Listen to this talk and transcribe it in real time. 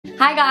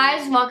Hi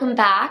guys, welcome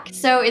back.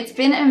 So it's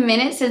been a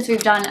minute since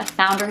we've done a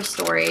founder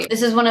story.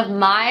 This is one of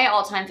my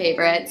all-time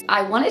favorites.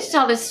 I wanted to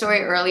tell this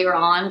story earlier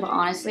on, but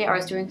honestly I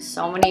was doing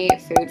so many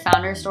food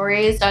founder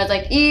stories. So I was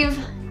like,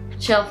 Eve,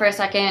 chill for a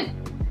second,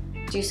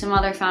 do some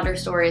other founder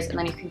stories, and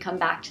then you can come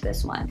back to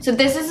this one. So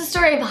this is the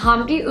story of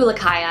Hamdi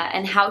Ulukaya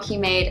and how he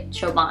made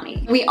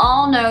Chobani. We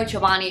all know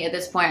Chobani at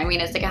this point. I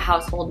mean, it's like a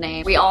household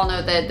name. We all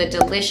know the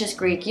delicious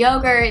Greek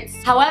yogurts.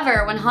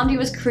 However, when Hamdi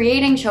was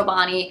creating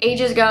Chobani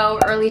ages ago,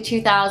 early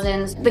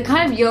 2000s, the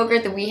kind of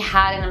yogurt that we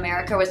had in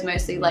America was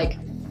mostly like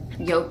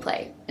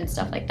Yoplait and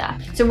stuff like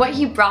that. So what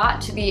he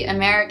brought to the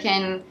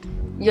American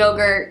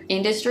yogurt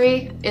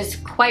industry is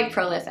quite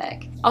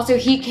prolific. Also,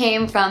 he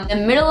came from the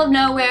middle of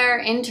nowhere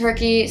in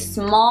Turkey,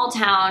 small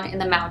town in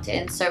the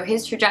mountains. So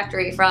his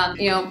trajectory from,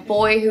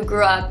 boy who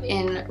grew up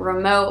in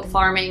remote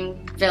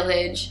farming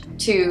village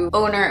to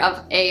owner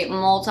of a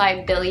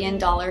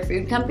multi-billion-dollar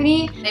food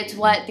company. It's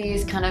what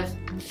these kind of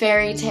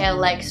fairy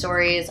tale-like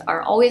stories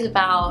are always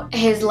about.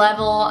 His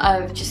level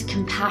of just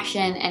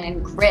compassion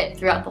and grit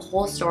throughout the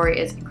whole story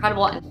is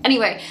incredible. And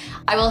anyway,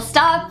 I will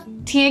stop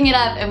teeing it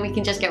up and we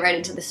can just get right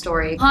into the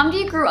story.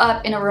 Hamdi grew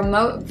up in a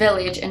remote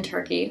village in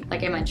Turkey,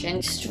 like I mentioned,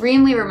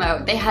 extremely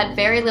remote. They had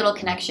very little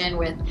connection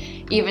with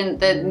even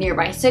the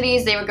nearby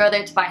cities. They would go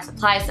there to buy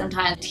supplies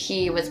sometimes.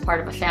 He was part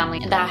of a family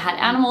that had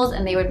animals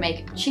and they would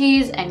make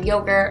cheese and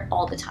yogurt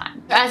all the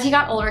time. As he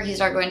got older, he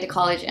started going to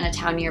college in a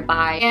town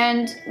nearby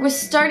and was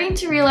starting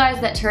to realize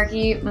that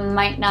Turkey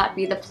might not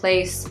be the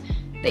place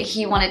that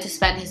he wanted to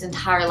spend his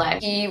entire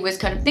life. He was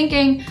kind of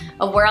thinking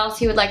of where else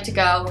he would like to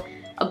go.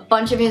 A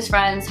bunch of his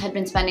friends had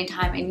been spending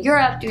time in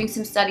Europe doing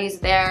some studies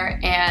there,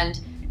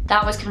 and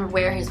that was kind of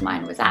where his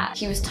mind was at.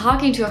 He was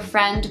talking to a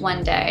friend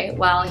one day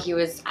while he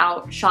was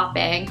out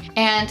shopping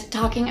and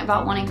talking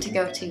about wanting to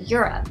go to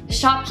Europe. The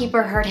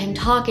shopkeeper heard him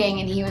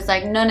talking and he was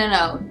like,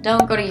 no,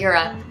 don't go to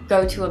Europe,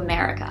 go to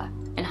America.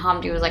 And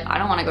Hamdi was like, I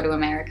don't want to go to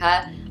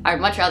America.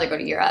 I'd much rather go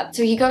to Europe.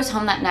 So he goes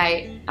home that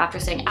night after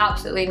saying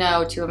absolutely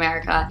no to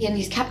America, and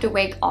he's kept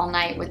awake all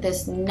night with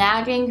this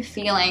nagging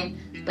feeling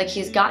like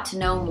he's got to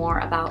know more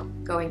about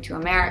going to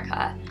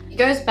America. He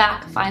goes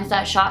back, finds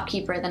that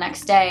shopkeeper the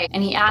next day,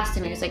 and he asked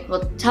him, he was like,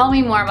 well, tell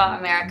me more about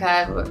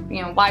America.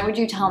 Why would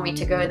you tell me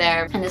to go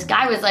there? And this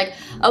guy was like,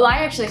 oh, I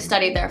actually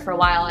studied there for a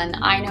while, and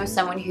I know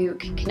someone who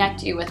can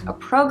connect you with a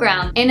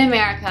program in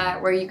America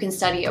where you can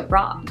study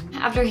abroad.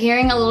 After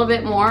hearing a little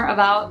bit more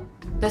about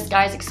this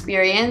guy's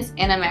experience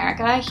in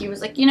America, he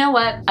was like, you know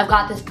what? I've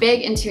got this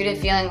big intuitive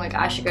feeling like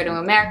I should go to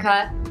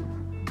America.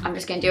 I'm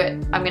just gonna do it.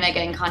 I'm gonna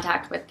get in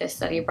contact with this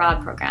study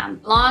abroad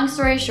program. Long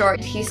story short,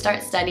 he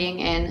starts studying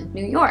in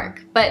New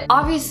York. But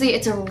obviously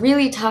it's a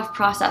really tough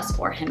process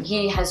for him.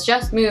 He has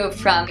just moved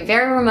from a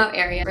very remote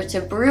area to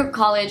Baruch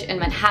College in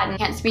Manhattan,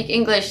 can't speak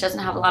English, doesn't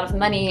have a lot of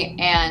money,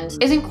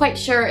 and isn't quite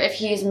sure if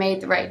he's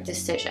made the right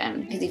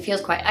decision because he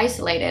feels quite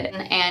isolated.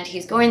 And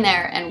he's going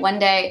there, and one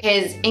day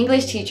his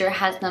English teacher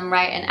has them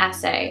write an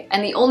essay,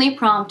 and the only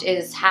prompt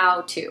is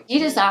how to. He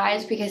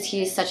decides, because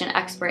he's such an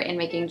expert in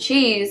making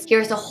cheese,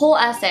 here's the whole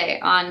essay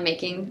on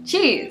making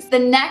cheese. The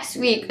next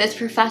week, this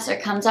professor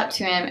comes up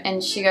to him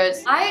and she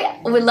goes, I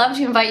would love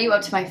to invite you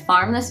up to my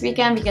farm this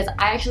weekend because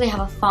I actually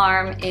have a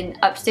farm in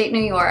upstate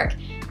New York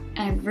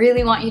and I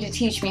really want you to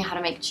teach me how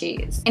to make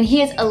cheese. And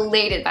he is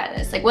elated by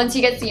this. Like, once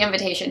he gets the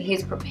invitation,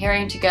 he's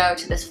preparing to go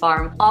to this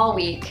farm all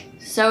week,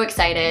 so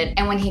excited.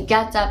 And when he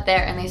gets up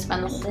there and they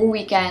spend the whole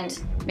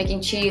weekend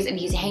making cheese and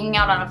he's hanging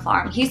out on a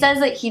farm, he says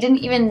that he didn't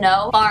even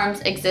know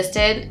farms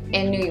existed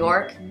in New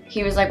York.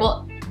 He was like,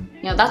 well,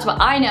 that's what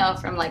I know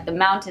from like the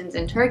mountains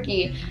in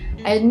Turkey.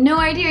 I had no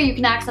idea you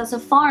can access a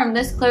farm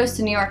this close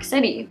to New York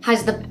City.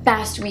 Has the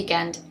best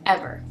weekend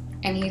ever.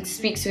 And he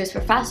speaks to his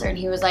professor and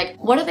he was like,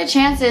 what are the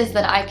chances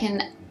that I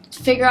can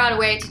figure out a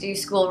way to do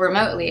school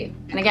remotely?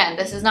 And again,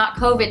 this is not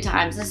COVID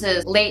times, this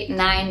is late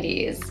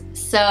 90s.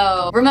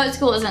 So remote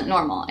school isn't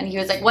normal. And he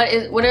was like,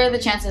 what are the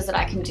chances that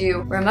I can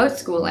do remote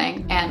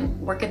schooling and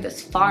work at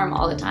this farm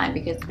all the time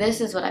because this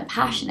is what I'm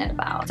passionate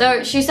about?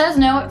 So she says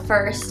no at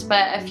first,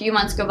 but a few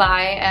months go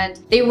by and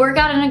they work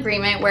out an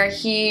agreement where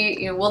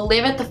he will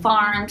live at the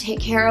farm, take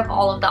care of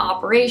all of the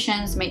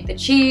operations, make the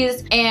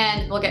cheese,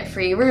 and will get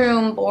free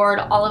room, board,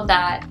 all of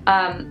that.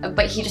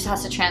 But he just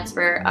has to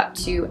transfer up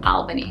to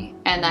Albany,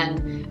 and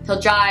then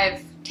he'll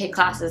drive, take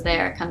classes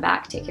there, come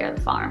back, take care of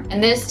the farm.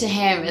 And this to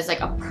him is like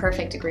a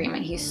perfect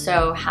agreement. He's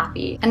so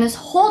happy. And this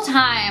whole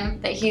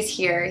time that he's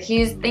here,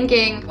 he's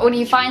thinking, when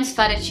he finds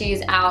feta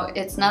cheese out,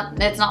 it's not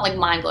like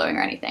mind-blowing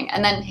or anything.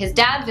 And then his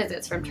dad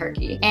visits from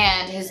Turkey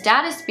and his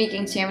dad is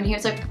speaking to him and he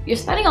was like, you're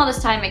spending all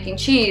this time making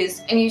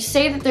cheese and you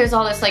say that there's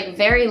all this like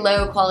very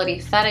low quality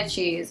feta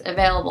cheese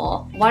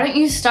available. Why don't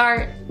you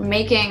start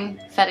making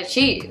feta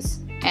cheese?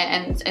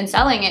 and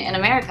selling it in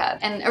America.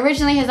 And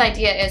originally his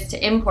idea is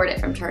to import it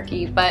from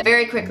Turkey, but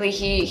very quickly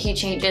he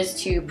changes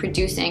to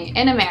producing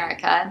in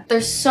America.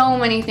 There's so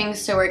many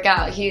things to work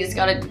out. He's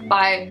got to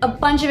buy a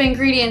bunch of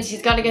ingredients,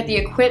 he's got to get the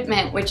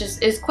equipment, which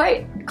is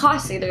quite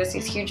costly. There's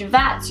these huge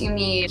vats you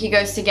need. He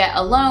goes to get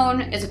a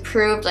loan, is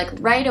approved like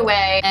right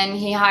away, and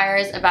he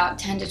hires about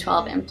 10 to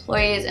 12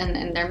 employees,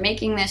 and they're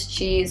making this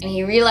cheese. And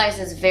he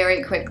realizes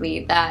very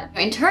quickly that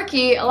in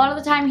Turkey, a lot of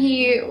the time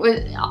he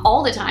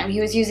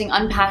was using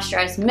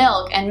unpasteurized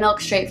milk and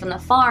milk straight from the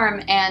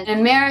farm. And in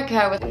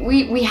America,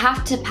 we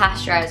have to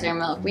pasteurize our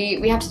milk.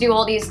 We have to do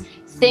all these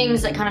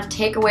things that kind of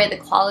take away the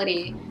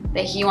quality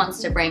that he wants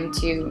to bring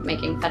to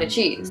making feta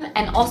cheese.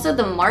 And also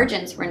the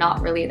margins were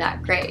not really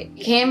that great.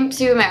 He came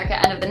to America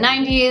end of the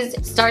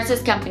 90s, starts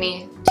his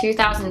company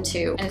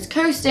 2002, and it's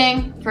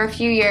coasting for a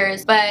few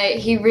years, but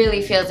he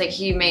really feels like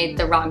he made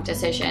the wrong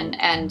decision,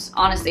 and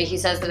honestly he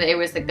says that it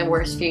was like the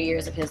worst few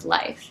years of his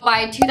life.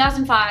 By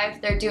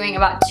 2005 they're doing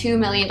about $2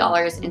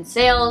 million in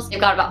sales.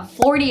 They've got about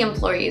 40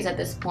 employees at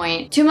this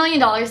point. $2 million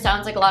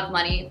sounds like a lot of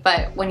money,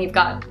 but when you've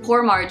got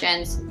poor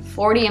margins,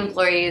 40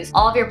 employees,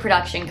 all of your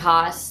production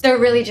costs, they're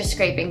really just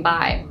scraping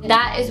by.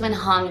 That is when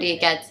Hamdi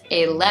gets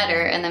a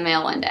letter in the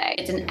mail one day.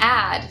 It's an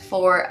ad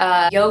for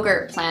a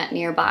yogurt plant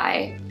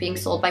nearby being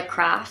sold by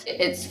Kraft.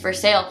 It's for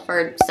sale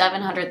for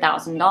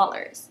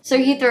 $700,000. So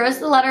he throws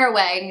the letter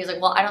away and he's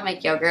like, well, I don't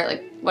make yogurt,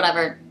 like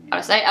whatever, out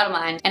of sight, out of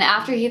mind. And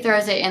after he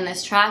throws it in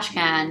this trash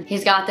can,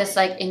 he's got this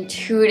like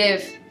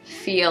intuitive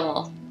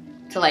feel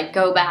to like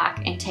go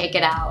back and take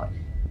it out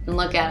and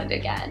look at it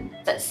again.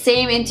 That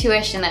same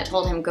intuition that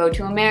told him go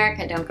to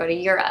America, don't go to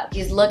Europe.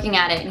 He's looking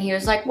at it and he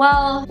was like,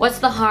 well, what's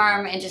the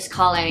harm in just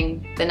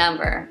calling the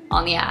number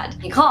on the ad?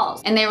 He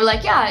calls and they were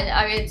like,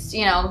 yeah, I mean, it's,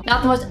 you know,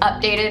 not the most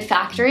updated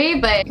factory,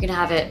 but you can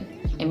have it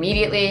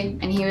immediately.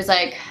 And he was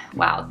like,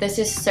 wow, this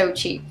is so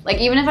cheap. Like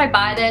even if I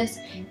buy this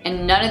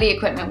and none of the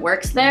equipment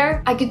works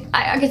there, I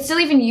could still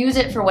even use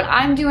it for what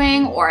I'm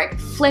doing, or I could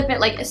flip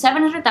it. Like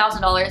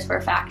 $700,000 for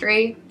a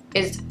factory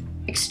is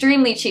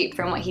extremely cheap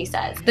from what he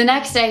says. The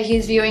next day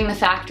he's viewing the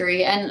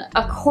factory, and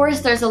of course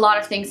there's a lot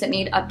of things that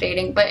need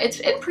updating, but it's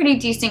in pretty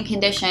decent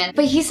condition.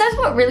 But he says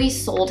what really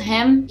sold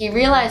him, he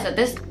realized that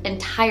this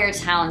entire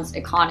town's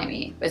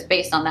economy was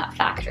based on that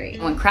factory.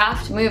 When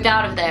Kraft moved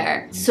out of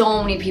there,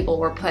 so many people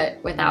were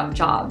put without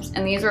jobs,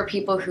 and these were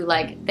people who,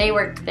 like, they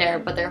worked there,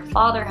 but their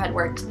father had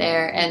worked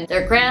there and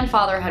their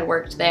grandfather had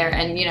worked there,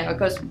 and you know, it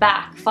goes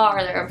back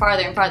farther and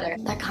farther and farther.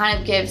 That kind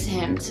of gives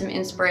him some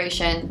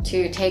inspiration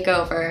to take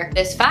over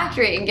this factory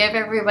and give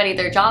everybody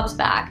their jobs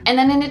back. And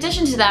then in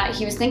addition to that,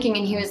 he was thinking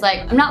and he was like,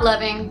 I'm not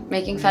loving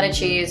making feta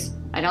cheese.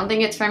 I don't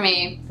think it's for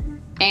me.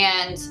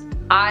 And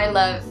I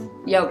love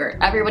yogurt.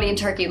 Everybody in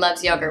Turkey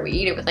loves yogurt. We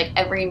eat it with like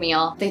every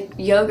meal. The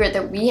yogurt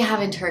that we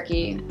have in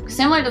Turkey,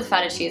 similar to the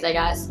feta cheese, I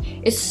guess,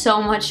 is so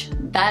much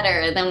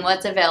better than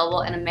what's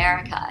available in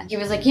America. He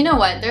was like, you know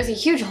what? There's a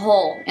huge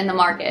hole in the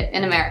market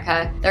in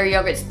America. Their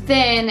yogurt's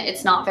thin.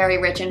 It's not very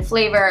rich in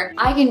flavor.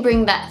 I can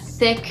bring that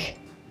thick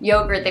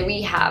yogurt that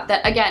we have,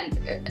 that again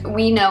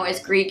we know is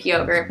Greek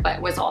yogurt,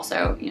 but was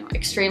also, you know,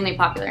 extremely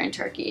popular in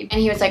Turkey. And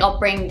he was like, I'll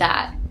bring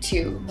that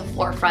to the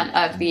forefront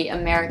of the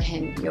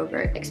American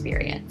yogurt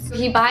experience.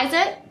 He buys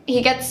it,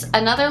 he gets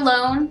another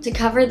loan to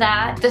cover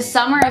that. The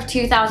summer of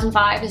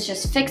 2005 is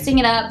just fixing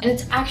it up, and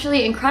it's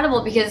actually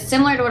incredible because,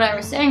 similar to what I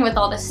was saying with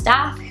all the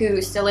staff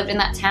who still lived in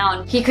that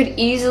town, he could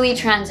easily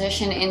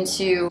transition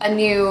into a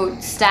new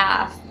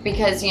staff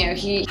because, you know,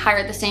 he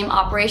hired the same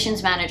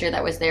operations manager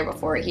that was there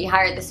before. He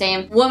hired the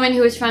same woman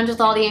who was friends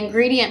with all the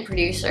ingredient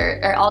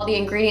all the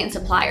ingredient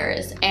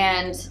suppliers,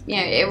 and you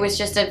know, it was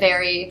just a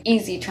very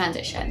easy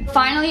transition.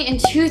 Finally, in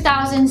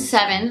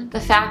 2007, the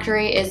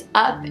factory is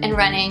up and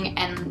running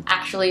and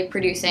actually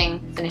producing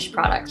finished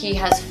product. He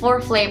has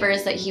 4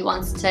 flavors that he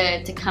wants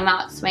to come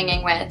out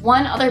swinging with.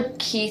 One other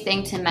key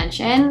thing to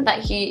mention that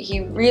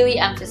he really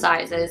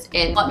emphasizes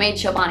in what made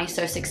Chobani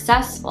so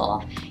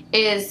successful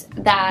is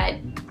that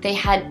they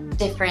had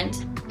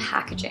different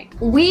packaging.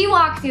 We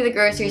walk through the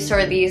grocery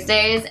store these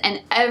days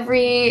and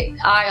every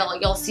aisle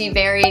you'll see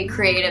very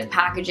creative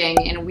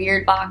packaging in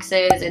weird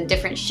boxes and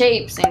different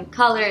shapes and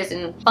colors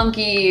and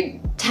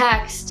funky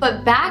text.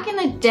 But back in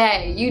the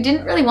day, you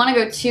didn't really want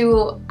to go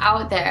too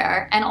out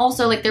there, and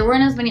also like there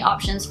weren't as many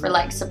options for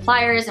like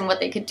suppliers and what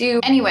they could do.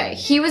 Anyway,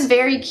 he was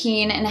very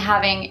keen in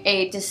having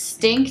a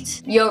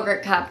distinct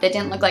yogurt cup that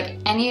didn't look like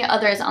any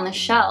others on the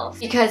shelf,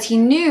 because he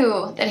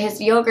knew that his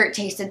yogurt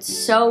tasted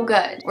so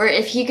good, where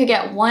if he could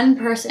get one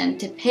person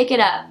to pick it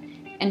up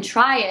and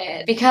try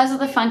it, because of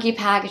the funky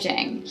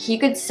packaging, he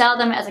could sell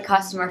them as a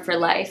customer for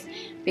life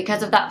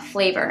because of that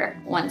flavor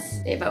once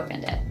they've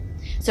opened it.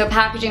 So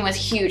packaging was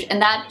huge,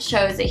 and that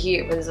shows that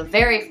he was a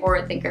very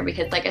forward thinker,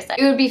 because like I said,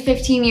 it would be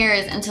 15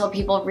 years until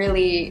people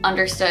really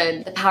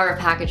understood the power of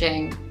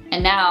packaging,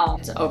 and now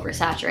it's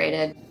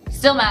oversaturated.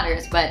 Still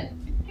matters, but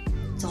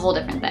It's a whole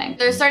different thing.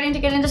 They're starting to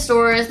get into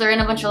stores. They're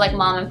in a bunch of like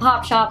mom and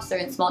pop shops. They're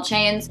in small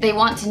chains. They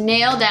want to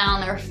nail down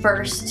their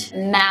first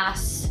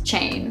mass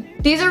chain.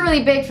 These are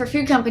really big for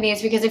food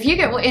companies because if you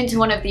get into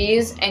one of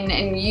these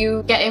and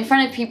you get in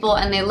front of people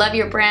and they love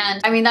your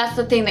brand, I mean, that's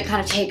the thing that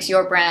kind of takes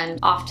your brand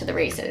off to the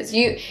races.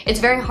 It's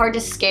very hard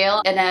to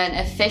scale in an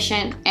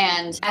efficient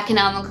and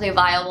economically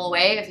viable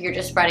way if you're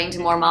just spreading to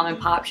more mom and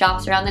pop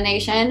shops around the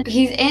nation.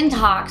 He's in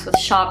talks with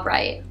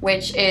ShopRite,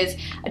 which is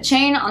a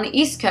chain on the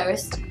East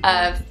Coast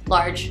of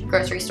large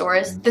grocery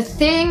stores. The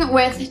thing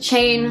with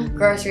chain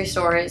grocery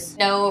stores,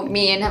 know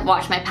me and have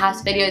watched my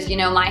past videos, you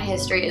know my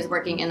history is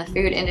working in the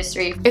food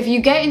industry. If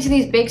you get into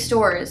these big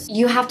stores,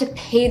 you have to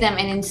pay them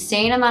an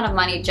insane amount of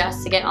money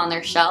just to get on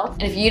their shelf.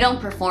 And if you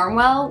don't perform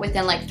well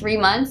within like 3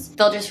 months,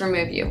 they'll just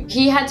remove you.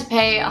 He had to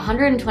pay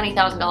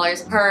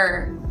 $120,000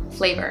 per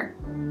flavor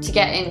to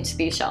get into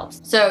these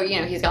shelves. So, you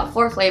know, he's got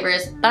 4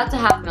 flavors, that's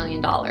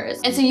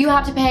 $500,000. And so you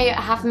have to pay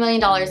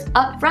 $500,000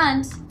 up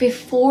front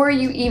before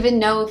you even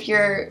know if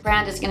your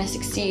brand is gonna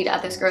succeed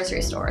at this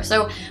grocery store.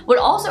 So what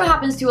also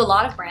happens to a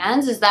lot of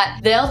brands is that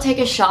they'll take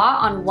a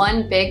shot on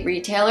one big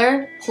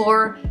retailer,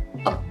 pour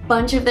a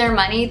bunch of their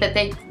money that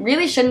they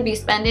really shouldn't be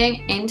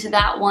spending into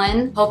that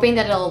one, hoping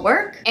that it'll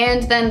work,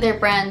 and then their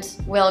brand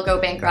will go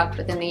bankrupt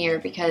within the year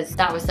because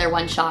that was their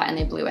one shot and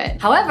they blew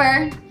it.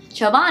 However,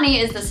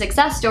 Chobani is the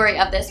success story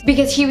of this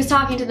because he was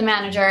talking to the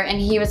manager and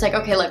he was like,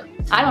 okay, look,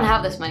 I don't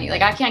have this money.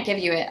 Like, I can't give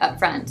you it up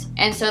front.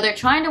 And so they're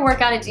trying to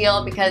work out a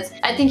deal because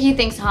I think he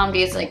thinks Hamdi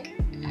is like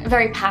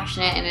very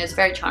passionate and is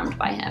very charmed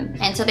by him.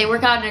 And so they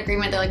work out an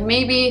agreement. They're like,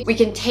 maybe we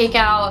can take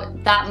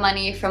out that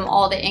money from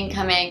all the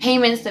incoming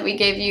payments that we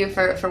gave you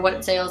for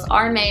what sales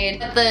are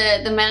made.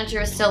 But the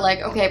manager is still like,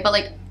 okay, but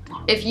like,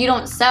 if you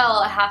don't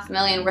sell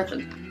 $500,000 worth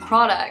of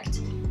product,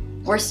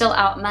 we're still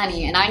out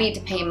money and I need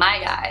to pay my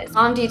guys.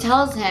 Hamdi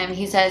tells him,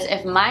 he says,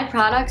 if my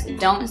products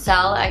don't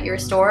sell at your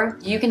store,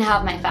 you can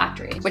have my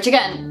factory. Which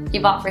again, he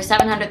bought for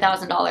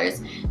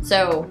 $700,000,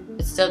 so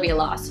it'd still be a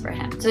loss for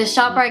him. So the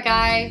ShopRite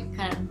guy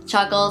kind of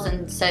chuckles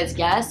and says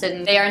yes,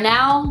 and they are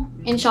now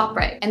in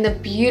ShopRite. And the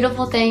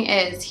beautiful thing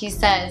is, he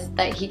says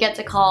that he gets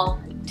a call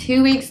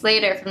 2 weeks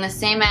later from the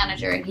same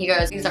manager and he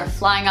goes, these are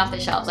flying off the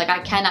shelves, like I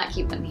cannot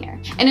keep them here.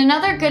 And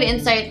another good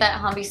insight that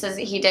Hamdi says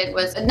that he did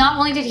was, not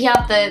only did he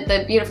have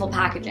the beautiful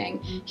packaging,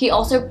 he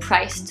also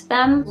priced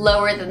them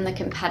lower than the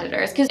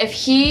competitors. Because if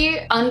he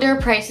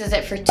underprices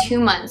it for 2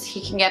 months,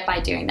 he can get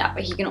by doing that,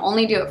 but he can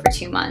only do it for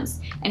 2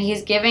 months. And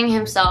he's giving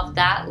himself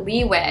that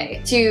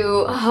leeway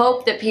to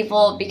hope that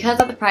people, because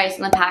of the price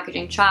and the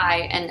packaging,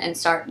 try and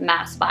start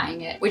mass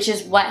buying it, which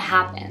is what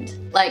happened.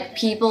 Like,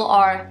 people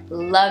are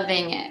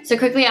loving it. So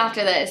quickly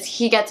after this,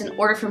 he gets an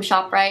order from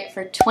ShopRite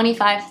for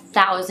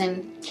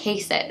 25,000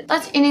 cases.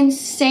 That's an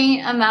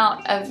insane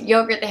amount of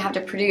yogurt they have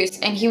to produce.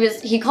 And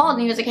he called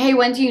and he was like, hey,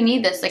 when do you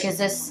need this? Like, is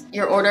this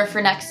your order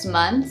for next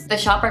month? The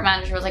ShopRite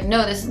manager was like,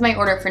 no, this is my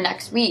order for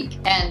next week,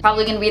 and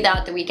probably gonna be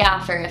that the week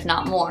after, if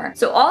not more.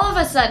 So all of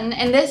a sudden,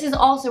 and this is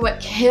also what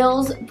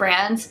kills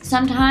brands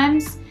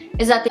sometimes,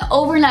 is that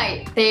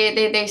overnight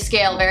they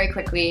scale very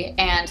quickly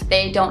and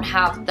they don't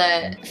have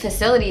the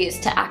facilities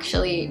to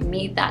actually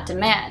meet that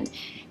demand.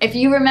 If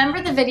you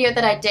remember the video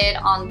that I did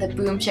on the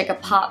Boom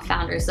Chicka Pop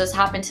founders, this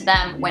happened to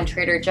them when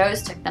Trader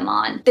Joe's took them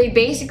on. They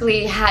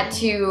basically had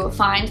to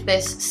find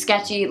this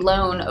sketchy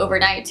loan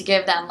overnight to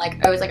give them, like,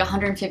 it was like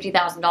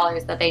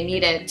 $150,000 that they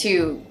needed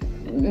to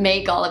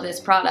make all of this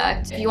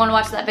product. If you want to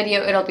watch that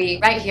video, it'll be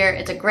right here.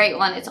 It's a great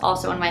one. It's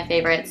also one of my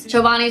favorites.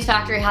 Chobani's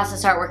factory has to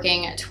start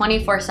working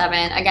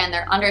 24/7. Again,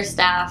 they're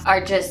understaffed,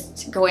 are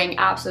just going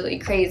absolutely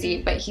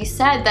crazy. But he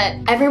said that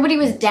everybody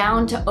was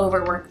down to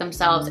overwork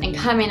themselves and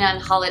come in on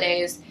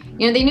holidays.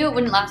 You know, they knew it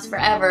wouldn't last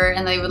forever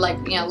and they would, like,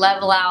 you know,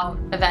 level out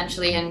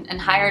eventually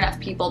and hire enough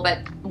people. But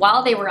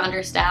while they were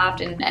understaffed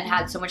and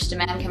had so much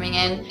demand coming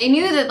in, they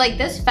knew that, like,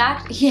 this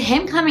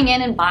him coming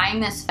in and buying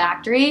this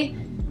factory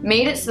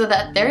made it so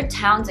that their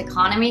town's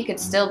economy could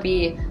still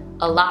be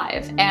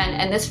alive.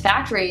 And this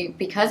factory,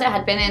 because it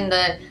had been in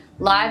the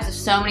lives of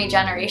so many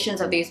generations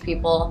of these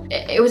people,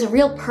 it was a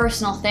real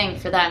personal thing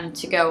for them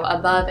to go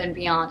above and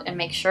beyond and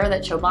make sure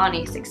that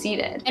Chobani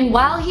succeeded. And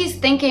while he's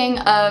thinking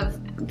of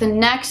the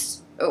next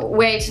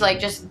way to, like,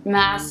 just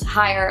mass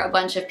hire a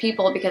bunch of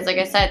people, because like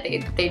I said,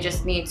 they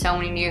just need so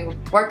many new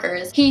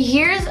workers, he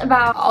hears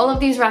about all of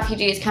these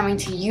refugees coming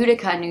to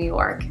Utica, New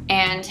York,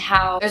 and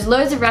how there's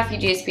loads of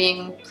refugees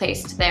being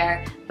placed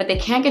there, but they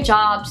can't get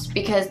jobs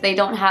because they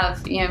don't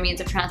have, you know, means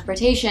of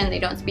transportation, they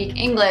don't speak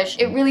English.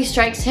 It really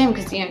strikes him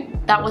because, you know,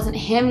 that wasn't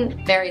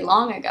him very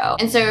long ago.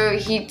 And so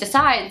he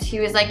decides, he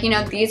was like, you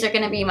know, these are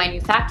gonna be my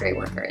new factory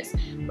workers.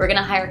 We're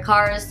gonna hire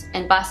cars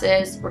and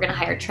buses, we're gonna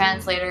hire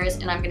translators,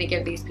 and I'm gonna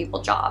give these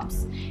people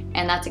jobs.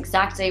 And that's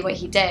exactly what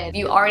he did.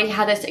 You already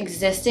had this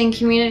existing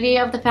community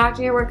of the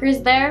factory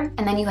workers there,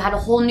 and then you had a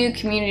whole new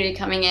community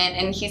coming in,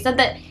 and he said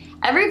that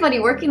everybody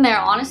working there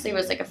honestly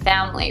was like a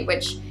family,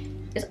 which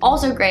is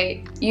also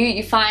great.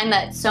 You find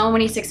that so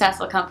many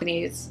successful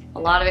companies, a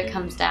lot of it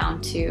comes down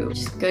to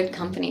just good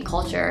company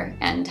culture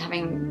and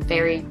having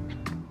very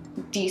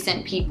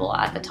decent people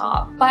at the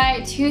top.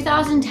 By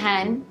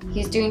 2010,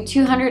 he's doing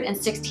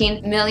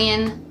 $216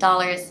 million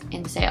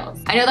in sales.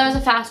 I know that was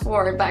a fast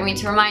forward, but I mean,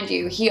 to remind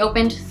you, he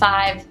opened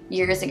 5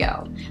 years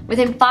ago.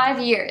 Within 5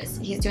 years,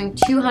 he's doing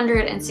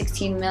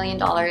 $216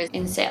 million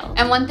in sales.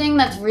 And one thing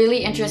that's really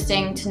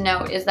interesting to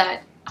note is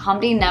that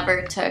Hamdi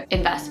never took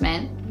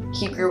investment.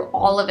 He grew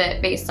all of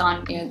it based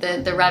on, you know,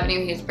 the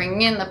revenue he was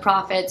bringing in, the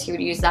profits. He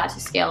would use that to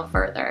scale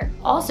further.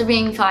 Also,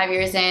 being 5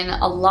 years in,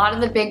 a lot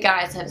of the big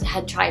guys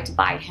had tried to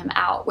buy him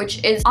out,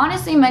 which is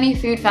honestly many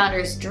food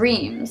founders'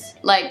 dreams.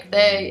 Like,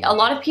 a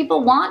lot of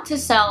people want to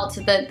sell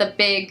to the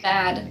big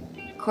bad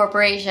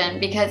corporation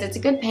because it's a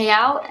good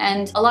payout,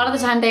 and a lot of the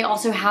time they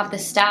also have the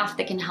staff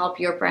that can help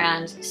your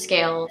brand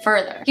scale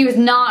further. He was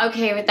not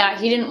okay with that.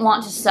 He didn't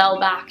want to sell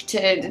back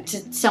to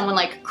someone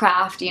like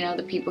Kraft, you know,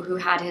 the people who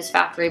had his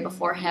factory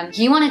before him.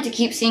 He wanted to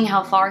keep seeing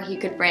how far he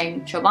could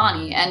bring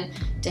Chobani, and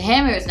to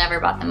him it was never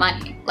about the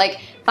money.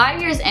 Like,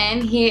 5 years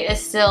in, he is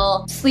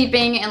still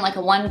sleeping in like a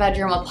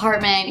 1-bedroom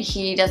apartment.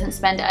 He doesn't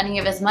spend any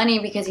of his money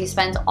because he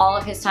spends all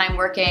of his time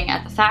working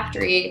at the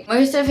factory.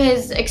 Most of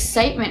his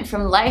excitement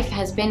from life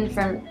has been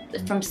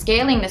from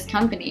scaling this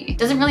company.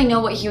 Doesn't really know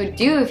what he would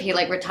do if he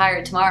like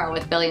retired tomorrow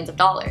with billions of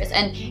dollars.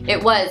 And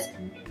it was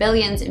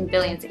billions and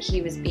billions that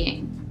he was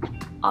being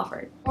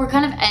offered. We're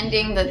kind of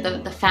ending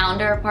the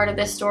founder part of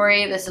this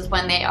story. This is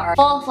when they are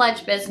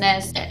full-fledged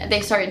business. They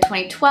started in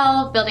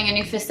 2012, building a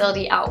new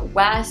facility out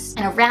west.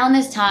 And around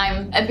this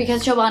time,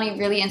 because Chobani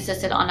really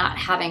insisted on not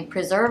having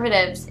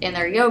preservatives in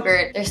their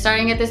yogurt, they're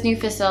starting at this new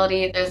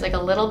facility. There's like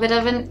a little bit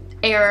of an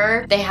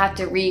error. They have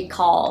to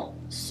recall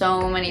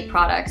so many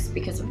products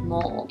because of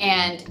mold.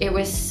 And it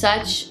was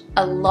such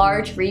a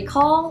large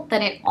recall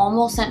that it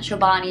almost sent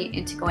Chobani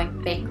into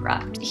going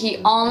bankrupt. He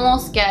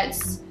almost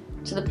gets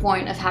to the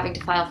point of having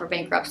to file for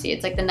bankruptcy.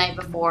 It's like the night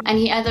before. And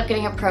he ends up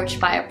getting approached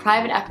by a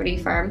private equity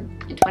firm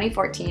in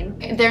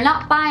 2014. They're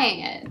not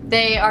buying it.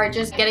 They are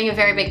just getting a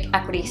very big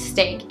equity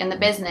stake in the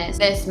business.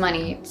 This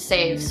money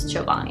saves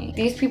Chobani.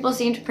 These people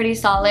seemed pretty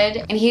solid,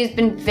 and he's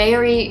been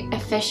very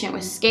efficient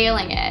with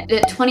scaling it.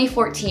 In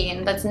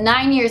 2014, that's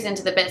 9 years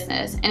into the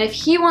business, and if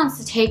he wants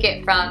to take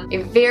it from a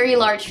very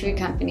large food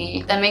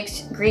company that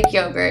makes Greek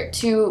yogurt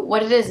to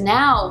what it is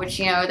now, which,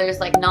 you know, there's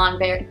like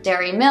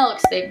non-dairy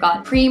milks, they've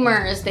got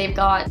creamers, they've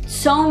got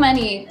so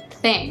many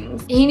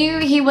things. He knew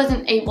he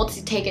wasn't able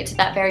to take it to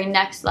that very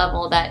next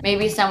level that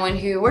maybe someone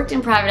who worked in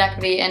private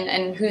equity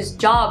and whose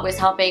job was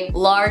helping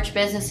large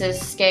businesses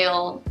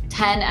scale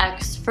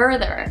 10x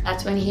further.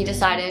 That's when he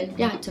decided,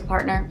 yeah, to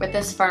partner with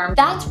this firm.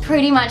 That's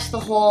pretty much the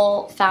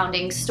whole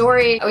founding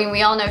story. I mean,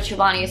 we all know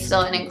Chobani is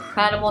still an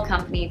incredible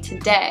company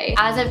today.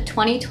 As of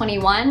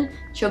 2021,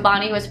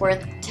 Chobani was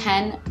worth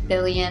 $10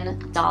 billion.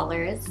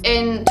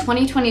 In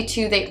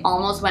 2022, they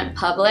almost went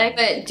public,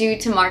 but due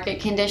to market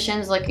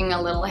conditions looking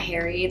a little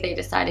hairy, they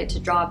decided to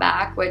draw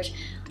back, which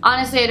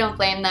honestly, I don't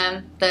blame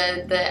them.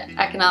 The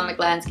economic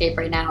landscape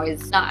right now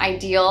is not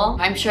ideal.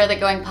 I'm sure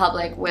that going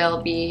public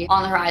will be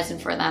on the horizon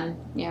for them,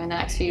 you know, in the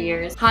next few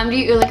years.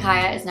 Hamdi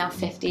Ulukaya is now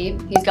 50.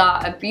 He's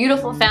got a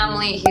beautiful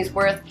family. He's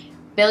worth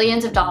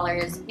billions of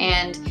dollars,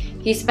 and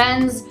he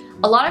spends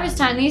a lot of his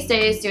time these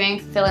days doing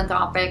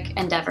philanthropic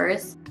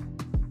endeavors.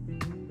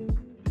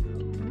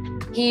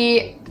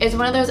 He is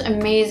one of those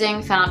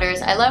amazing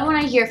founders. I love when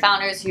I hear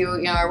founders who,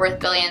 you know, are worth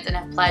billions and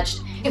have pledged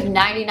to give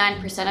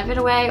 99% of it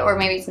away, or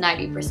maybe it's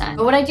 90%.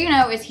 But what I do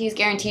know is he's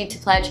guaranteed to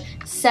pledge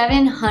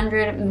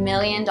 $700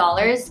 million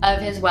of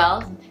his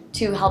wealth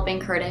to helping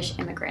Kurdish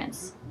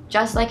immigrants.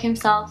 Just like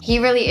himself, he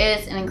really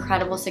is an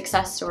incredible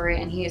success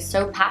story, and he is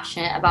so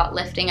passionate about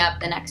lifting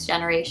up the next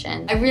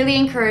generation. I really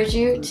encourage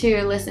you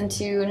to listen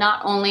to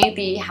not only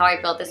the How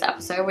I Built This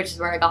episode, which is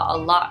where I got a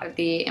lot of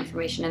the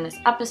information in this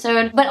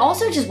episode, but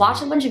also just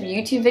watch a bunch of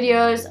YouTube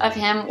videos of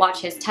him, watch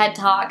his TED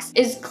Talks.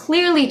 Is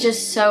clearly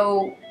just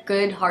so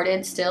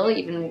good-hearted still,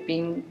 even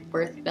being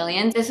worth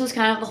billions. This was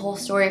kind of the whole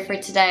story for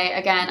today.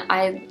 Again,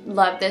 I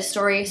love this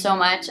story so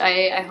much.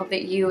 I hope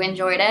that you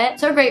enjoyed it.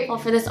 So grateful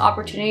for this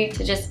opportunity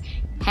to just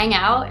hang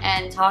out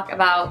and talk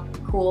about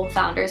cool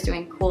founders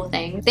doing cool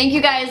things. Thank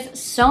you guys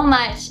so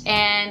much,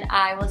 and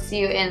I will see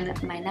you in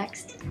my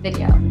next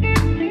video.